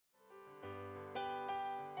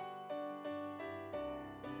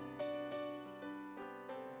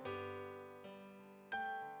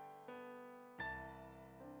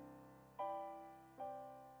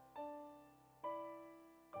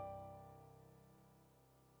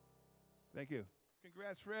Thank you.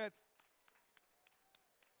 Congrats, Fritz.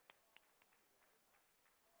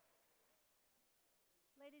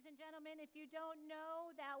 Ladies and gentlemen, if you don't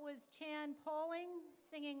know, that was Chan Poling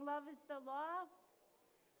singing Love is the Law.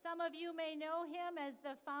 Some of you may know him as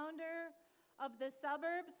the founder of the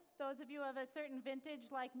suburbs. Those of you of a certain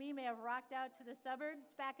vintage like me may have rocked out to the suburbs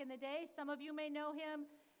back in the day. Some of you may know him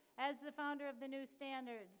as the founder of the New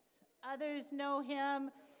Standards. Others know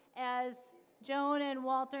him as Joan and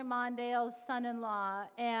Walter Mondale's son-in-law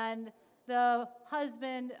and the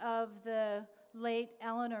husband of the late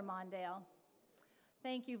Eleanor Mondale.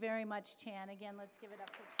 Thank you very much, Chan. Again, let's give it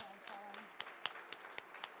up for Chan Poling.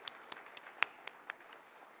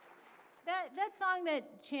 That song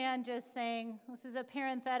that Chan just sang, this is a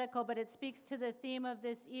parenthetical, but it speaks to the theme of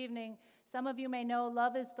this evening. Some of you may know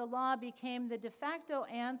Love is the Law became the de facto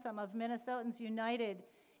anthem of Minnesotans United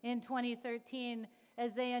in 2013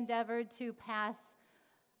 as they endeavored to pass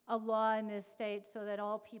a law in this state so that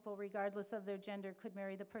all people, regardless of their gender, could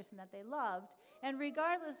marry the person that they loved. And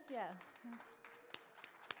regardless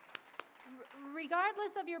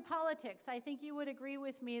of your politics, I think you would agree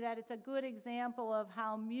with me that it's a good example of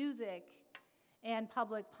how music and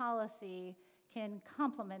public policy can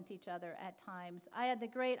complement each other at times. I had the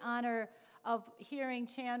great honor of hearing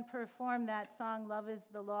Chan perform that song, Love is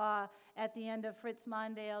the Law, at the end of Fritz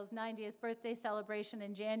Mondale's 90th birthday celebration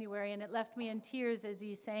in January, and it left me in tears as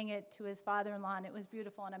he sang it to his father-in-law, and it was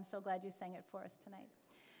beautiful, and I'm so glad you sang it for us tonight.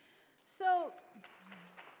 So,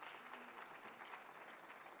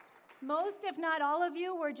 most, if not all of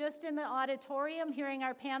you, were just in the auditorium hearing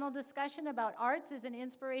our panel discussion about arts as an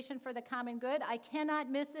inspiration for the common good. I cannot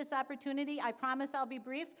miss this opportunity. I promise I'll be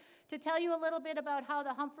brief to tell you a little bit about how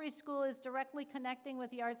the Humphrey School is directly connecting with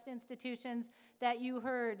the arts institutions that you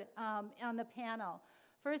heard on the panel.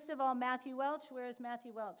 First of all, Matthew Welch. Where is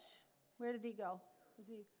Matthew Welch? Where did he go?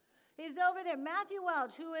 He's over there. Matthew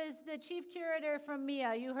Welch, who is the chief curator from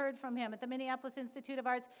MIA. You heard from him at the Minneapolis Institute of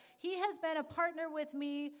Arts. He has been a partner with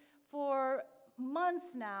me for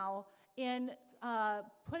months now in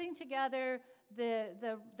putting together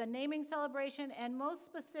the naming celebration, and most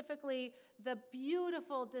specifically the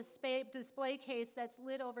beautiful display case that's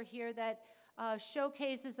lit over here that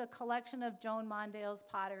showcases a collection of Joan Mondale's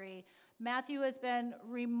pottery. Matthew has been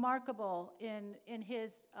remarkable in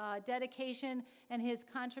his dedication and his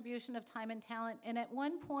contribution of time and talent. And at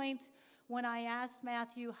one point, when I asked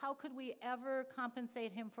Matthew, how could we ever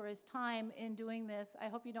compensate him for his time in doing this, I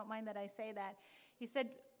hope you don't mind that I say that, he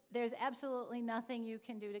said, there's absolutely nothing you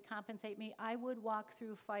can do to compensate me. I would walk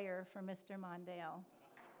through fire for Mr. Mondale.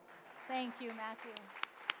 Thank you, Matthew.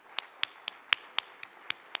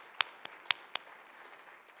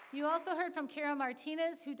 You also heard from Kara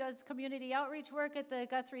Martinez, who does community outreach work at the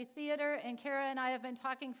Guthrie Theater, and Kara and I have been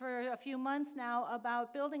talking for a few months now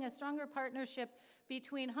about building a stronger partnership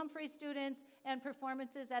between Humphrey students and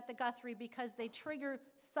performances at the Guthrie because they trigger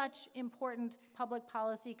such important public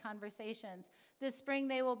policy conversations. This spring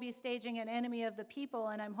they will be staging An Enemy of the People,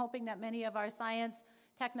 and I'm hoping that many of our science,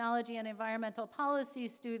 technology, and environmental policy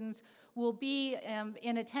students will be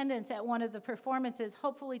in attendance at one of the performances,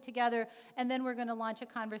 hopefully together, and then we're going to launch a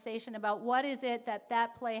conversation about what is it that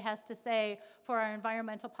that play has to say for our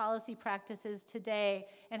environmental policy practices today,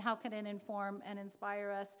 and how can it inform and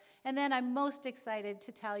inspire us. And then I'm most excited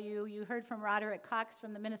to tell you, you heard from Roderick Cox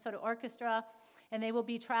from the Minnesota Orchestra, and they will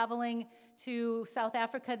be traveling to South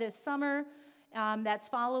Africa this summer. That's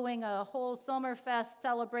following a whole Sommerfest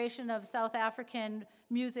celebration of South African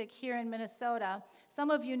music here in Minnesota. Some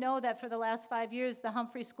of you know that for the last 5 years, the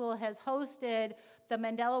Humphrey School has hosted the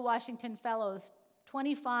Mandela Washington Fellows,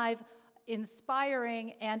 25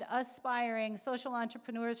 inspiring and aspiring social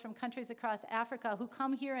entrepreneurs from countries across Africa who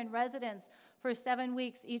come here in residence for 7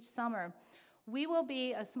 weeks each summer. We will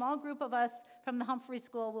be, a small group of us from the Humphrey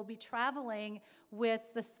School will be traveling with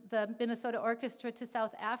the Minnesota Orchestra to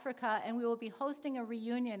South Africa, and we will be hosting a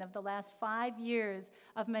reunion of the last 5 years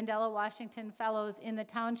of Mandela Washington Fellows in the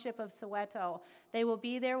township of Soweto. They will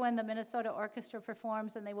be there when the Minnesota Orchestra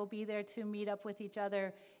performs, and they will be there to meet up with each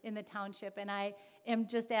other in the township. And I am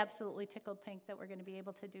just absolutely tickled pink that we're going to be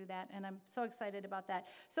able to do that, and I'm so excited about that.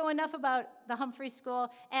 So enough about the Humphrey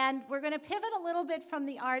School, and we're going to pivot a little bit from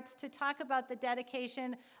the arts to talk about the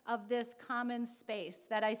dedication of this common space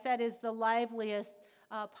that I said is the liveliest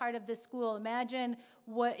part of the school. Imagine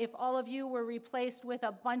what if all of you were replaced with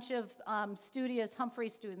a bunch of studious Humphrey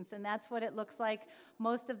students, and that's what it looks like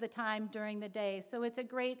most of the time during the day. So it's a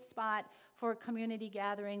great spot for community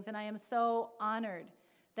gatherings, and I am so honored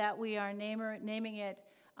that we are naming it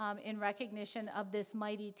in recognition of this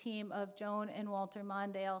mighty team of Joan and Walter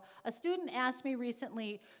Mondale. A student asked me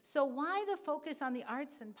recently, so why the focus on the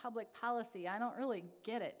arts and public policy? I don't really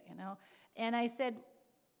get it, you know? And I said,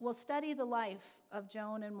 well, study the life of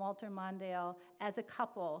Joan and Walter Mondale as a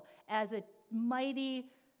couple, as a mighty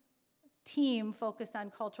team focused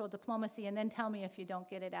on cultural diplomacy, and then tell me if you don't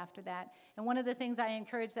get it after that. And one of the things I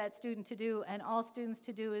encourage that student to do, and all students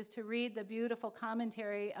to do, is to read the beautiful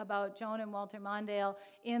commentary about Joan and Walter Mondale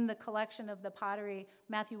in the collection of the pottery.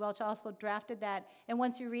 Matthew Welch also drafted that. And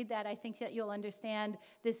once you read that, I think that you'll understand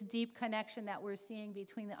this deep connection that we're seeing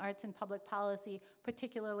between the arts and public policy,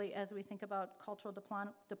 particularly as we think about cultural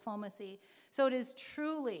diplomacy. So it is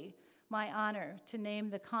truly my honor to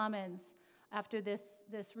name the Commons after this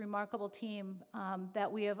remarkable team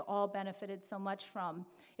that we have all benefited so much from.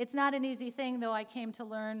 It's not an easy thing, though. I came to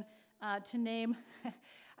learn to name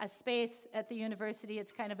a space at the university.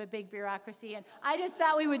 It's kind of a big bureaucracy, and I just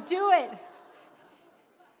thought we would do it.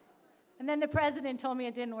 And then the president told me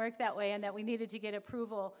it didn't work that way and that we needed to get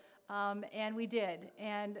approval, and we did.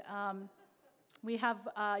 And we have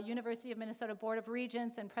University of Minnesota Board of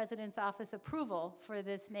Regents and President's Office approval for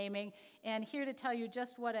this naming. And here to tell you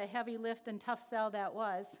just what a heavy lift and tough sell that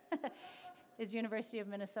was is University of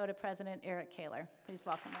Minnesota President Eric Kaler. Please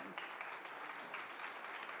welcome him.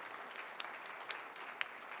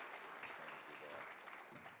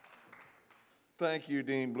 Thank you,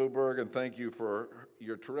 Dean Bloomberg, and thank you for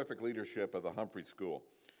your terrific leadership of the Humphrey School.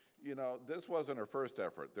 You know, this wasn't her first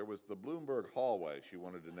effort. There was the Bloomberg hallway she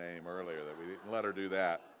wanted to name earlier that we didn't let her do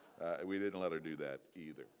that. We didn't let her do that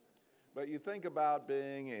either. But you think about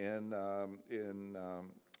being in the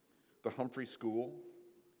Humphrey School.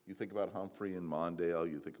 You think about Humphrey and Mondale.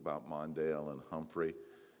 You think about Mondale and Humphrey.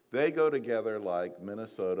 They go together like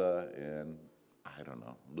Minnesota and, I don't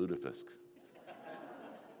know, Lutefisk.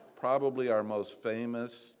 Probably our most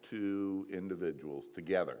famous two individuals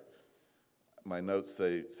together. My notes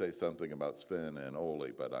say something about Sven and Ole,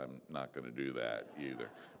 but I'm not going to do that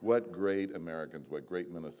either. What great Americans, what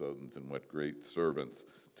great Minnesotans, and what great servants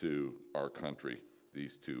to our country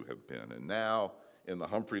these two have been. And now, in the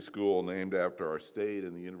Humphrey School, named after our state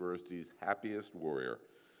and the university's happiest warrior,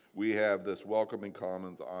 we have this welcoming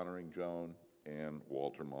commons honoring Joan and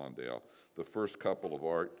Walter Mondale, the first couple of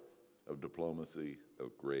art, of diplomacy,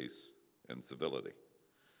 of grace, and civility.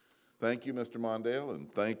 Thank you, Mr. Mondale,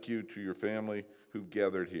 and thank you to your family who've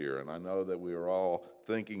gathered here. And I know that we are all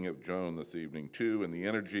thinking of Joan this evening, too, and the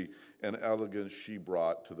energy and elegance she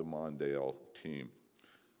brought to the Mondale team.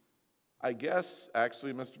 I guess,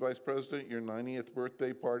 actually, Mr. Vice President, your 90th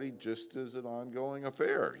birthday party just is an ongoing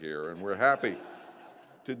affair here, and we're happy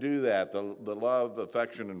to do that. The love,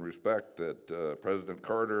 affection, and respect that President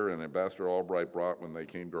Carter and Ambassador Albright brought when they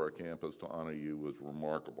came to our campus to honor you was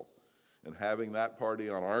remarkable. And having that party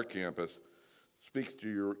on our campus speaks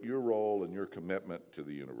to your role and your commitment to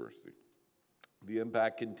the university. The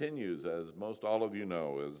impact continues, as most all of you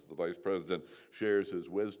know, as the Vice President shares his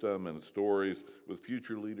wisdom and stories with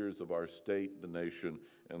future leaders of our state, the nation,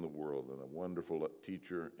 and the world. And a wonderful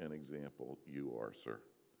teacher and example you are, sir.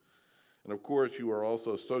 And of course, you are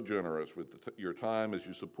also so generous with your time as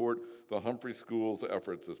you support the Humphrey School's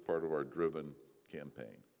efforts as part of our Driven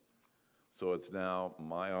campaign. So it's now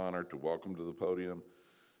my honor to welcome to the podium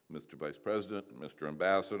Mr. Vice President, Mr.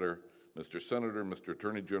 Ambassador, Mr. Senator, Mr.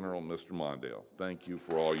 Attorney General, Mr. Mondale. Thank you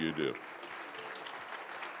for all you do.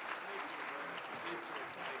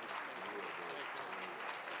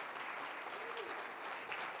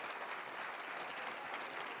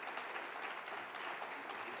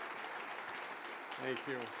 Thank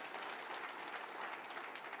you.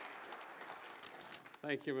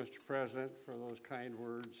 Thank you, Mr. President, for those kind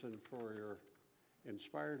words and for your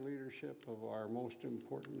inspired leadership of our most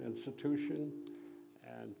important institution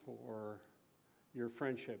and for your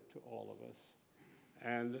friendship to all of us.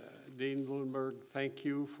 And Dean Bloomberg, thank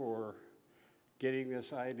you for getting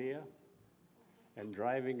this idea and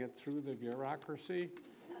driving it through the bureaucracy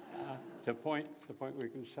to the point we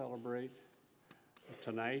can celebrate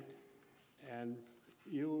tonight. And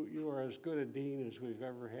you are as good a dean as we've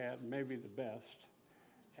ever had, maybe the best.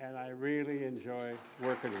 And I really enjoy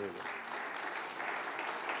working with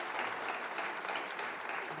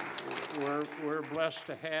you. We're blessed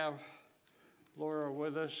to have Laura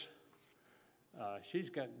with us. She's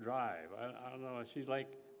got drive. I don't know, she's like,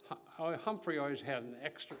 Humphrey always had an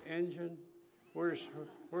extra engine. Where's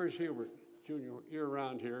Hubert Jr.? You're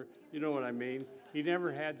around here. You know what I mean. He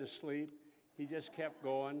never had to sleep. He just kept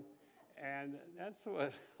going. And that's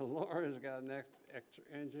what Laura's got, an extra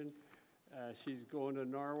engine. She's going to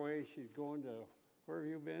Norway. She's going to, where have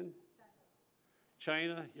you been?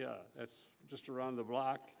 China, yeah, that's just around the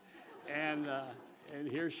block. And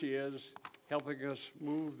here she is helping us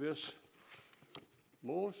move this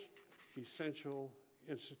most essential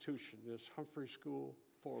institution, this Humphrey School,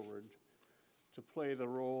 forward to play the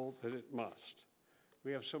role that it must.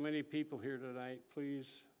 We have so many people here tonight.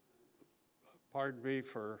 Please pardon me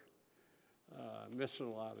for missing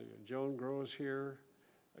a lot of you. Joan Grows here.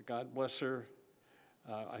 God bless her.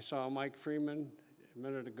 I saw Mike Freeman a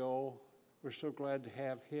minute ago. We're so glad to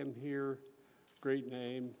have him here. Great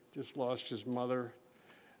name, just lost his mother.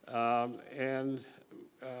 And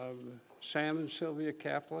Sam and Sylvia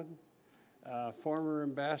Kaplan, former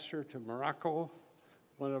ambassador to Morocco,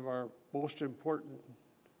 one of our most important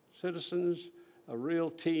citizens, a real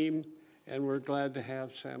team, and we're glad to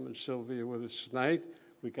have Sam and Sylvia with us tonight.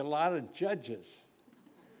 We got a lot of judges.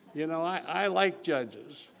 You know, I like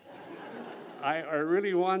judges. I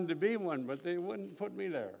really wanted to be one, but they wouldn't put me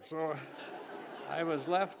there. So I was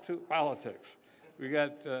left to politics. We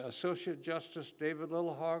got Associate Justice David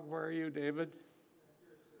Littlehog. Where are you, David?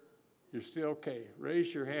 You're still okay.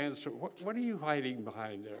 Raise your hand. So what are you hiding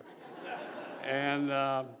behind there?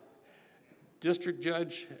 And District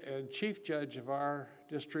Judge and Chief Judge of our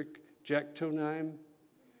district, Jack Tunheim,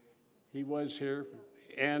 he was here.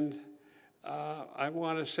 And I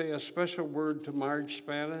want to say a special word to Marge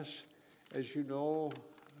Spanis. As you know,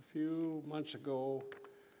 a few months ago,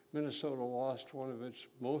 Minnesota lost one of its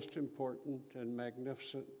most important and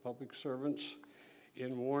magnificent public servants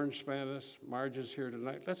in Warren Spanis. Marge is here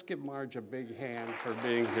tonight. Let's give Marge a big hand for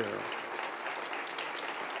being here.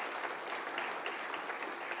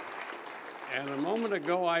 And a moment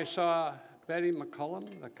ago, I saw Betty McCollum,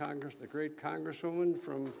 the great congresswoman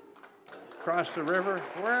from across the river.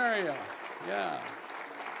 Where are you? Yeah.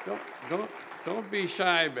 Don't be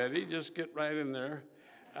shy, Betty. Just get right in there.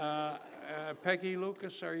 Peggy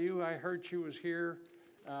Lucas, are you? I heard she was here.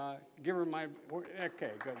 Give her my,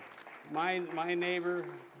 okay, good. My neighbor,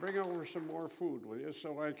 bring over some more food, will you,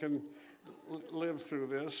 so I can live through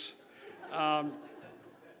this.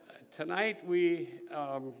 Tonight we're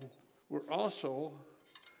also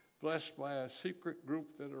blessed by a secret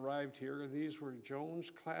group that arrived here, and these were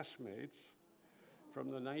Joan's classmates from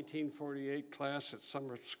the 1948 class at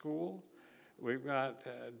Summer School. We've got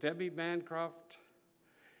Debbie Bancroft.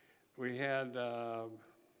 We had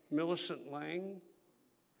Millicent Lang,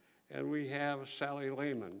 and we have Sally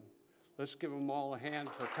Lehman. Let's give them all a hand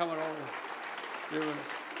for coming over.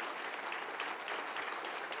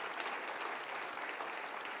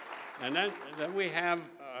 And then we have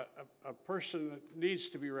a person that needs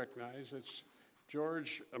to be recognized. It's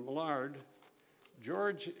George Millard.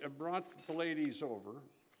 George brought the ladies over.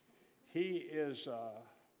 He is a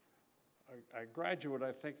graduate,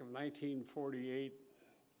 I think, of 1948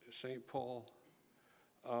 St. Paul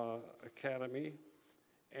Academy.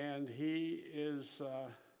 And he is,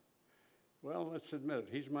 well, let's admit it,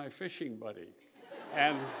 he's my fishing buddy.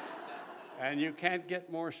 And you can't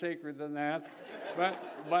get more sacred than that.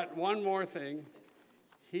 But one more thing,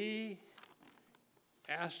 he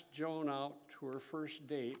asked Joan out to her first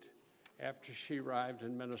date after she arrived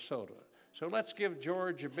in Minnesota. So let's give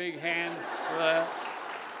George a big hand for that.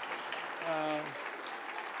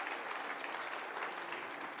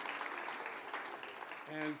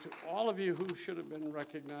 And to all of you who should have been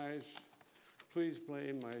recognized, please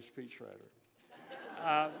blame my speechwriter.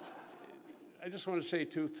 I just want to say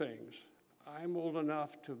two things. I'm old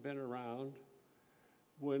enough to have been around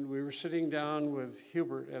when we were sitting down with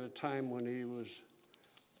Hubert at a time when he was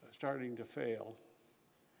starting to fail,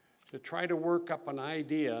 to try to work up an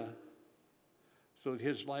idea so that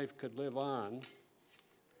his life could live on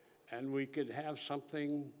and we could have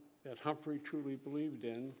something that Humphrey truly believed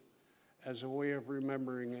in as a way of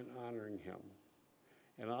remembering and honoring him.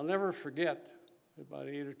 And I'll never forget, about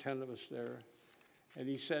 8 or 10 of us there, and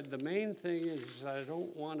he said, the main thing is I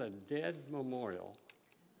don't want a dead memorial.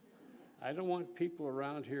 I don't want people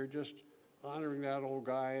around here just honoring that old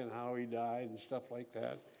guy and how he died and stuff like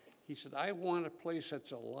that. He said, I want a place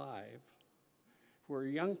that's alive where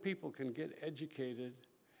young people can get educated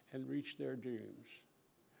and reach their dreams.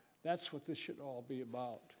 That's what this should all be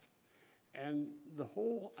about. And the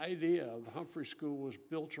whole idea of the Humphrey School was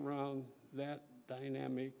built around that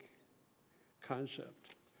dynamic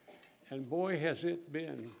concept. And boy, has it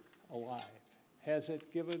been alive. Has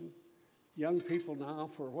it given young people now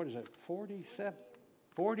for,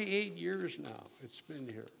 48 years now it's been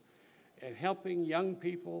here. And helping young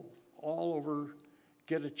people all over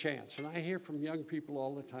get a chance. And I hear from young people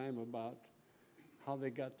all the time about how they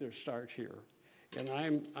got their start here. And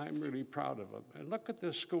I'm really proud of them. And look at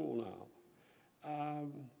this school now.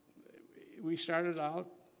 We started out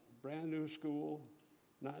brand-new school,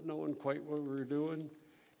 not knowing quite what we were doing,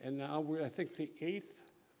 and now we're, I think, the 8th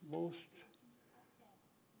most,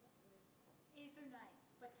 8th or 9th,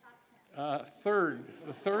 but top 10.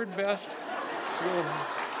 the third best school.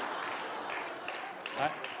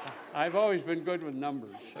 I've always been good with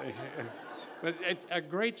numbers, but it's a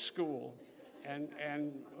great school, and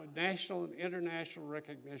national and international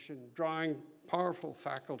recognition, drawing powerful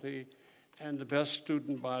faculty, and the best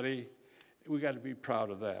student body. We got to be proud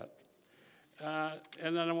of that.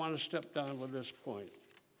 And then I want to step down with this point.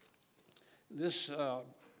 This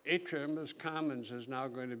atrium, this Commons, is now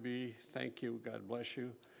going to be, thank you, God bless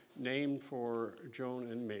you, named for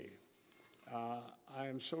Joan and me. I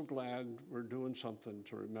am so glad we're doing something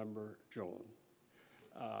to remember Joan.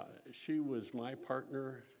 She was my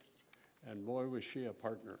partner, and boy, was she a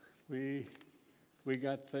partner. We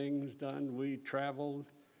got things done, we traveled,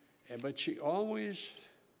 but she always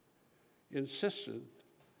insisted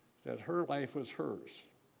that her life was hers.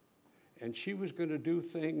 And she was going to do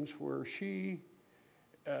things where she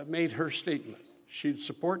made her statement. She'd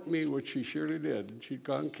support me, which she surely did. She'd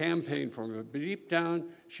gone campaign for me, but deep down,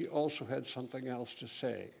 she also had something else to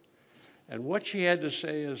say. And what she had to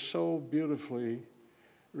say is so beautifully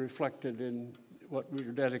reflected in what we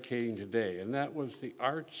are dedicating today, and that was the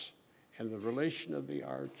arts and the relation of the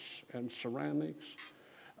arts and ceramics.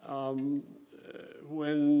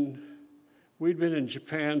 When we'd been in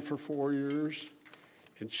Japan for 4 years,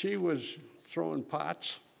 and she was throwing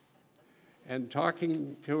pots and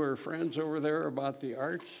talking to her friends over there about the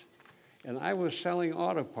arts, and I was selling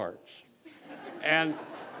auto parts. And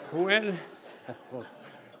when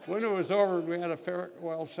it was over, we had a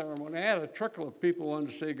farewell ceremony. I had a trickle of people who wanted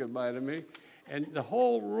to say goodbye to me, and the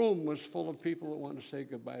whole room was full of people that wanted to say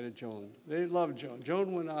goodbye to Joan. They loved Joan.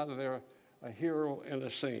 Joan went out of there a hero and a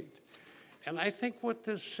saint. And I think what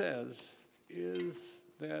this says is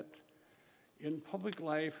that in public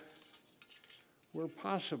life, where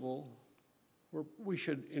possible, we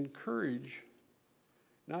should encourage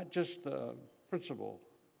not just the principal,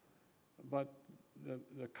 but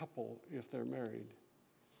the couple, if they're married,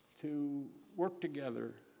 to work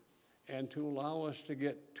together and to allow us to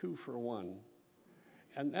get 2 for 1.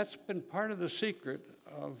 And that's been part of the secret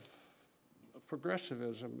of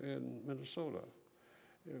progressivism in Minnesota.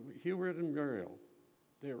 Hubert and Muriel,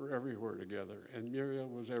 they were everywhere together, and Muriel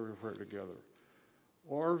was everywhere together.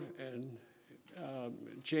 Orv and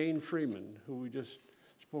Jane Freeman, who we just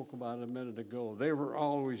spoke about a minute ago, they were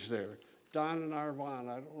always there. Don and Arvon,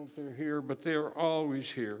 I don't know if they're here, but they were always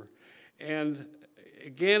here. And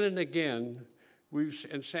again,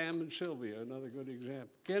 and Sam and Sylvia, another good example.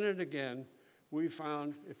 Again and again, we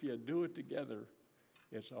found if you do it together,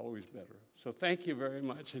 it's always better. So thank you very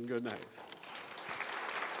much, and good night.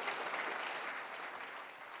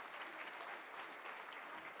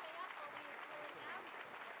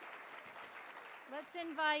 Let's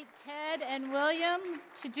invite Ted and William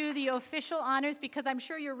to do the official honors, because I'm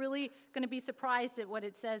sure you're really going to be surprised at what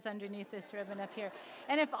it says underneath this ribbon up here.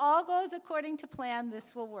 And if all goes according to plan,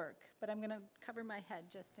 this will work. But I'm going to cover my head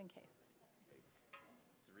just in case.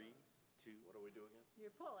 3, 2, what are we doing again?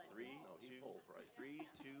 You're pulling. 3, 2, right. 3,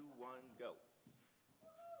 2, 1, go.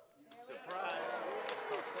 Surprise!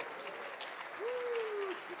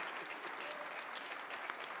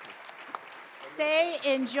 Stay,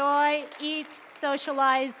 enjoy, eat,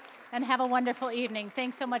 socialize, and have a wonderful evening.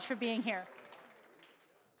 Thanks so much for being here.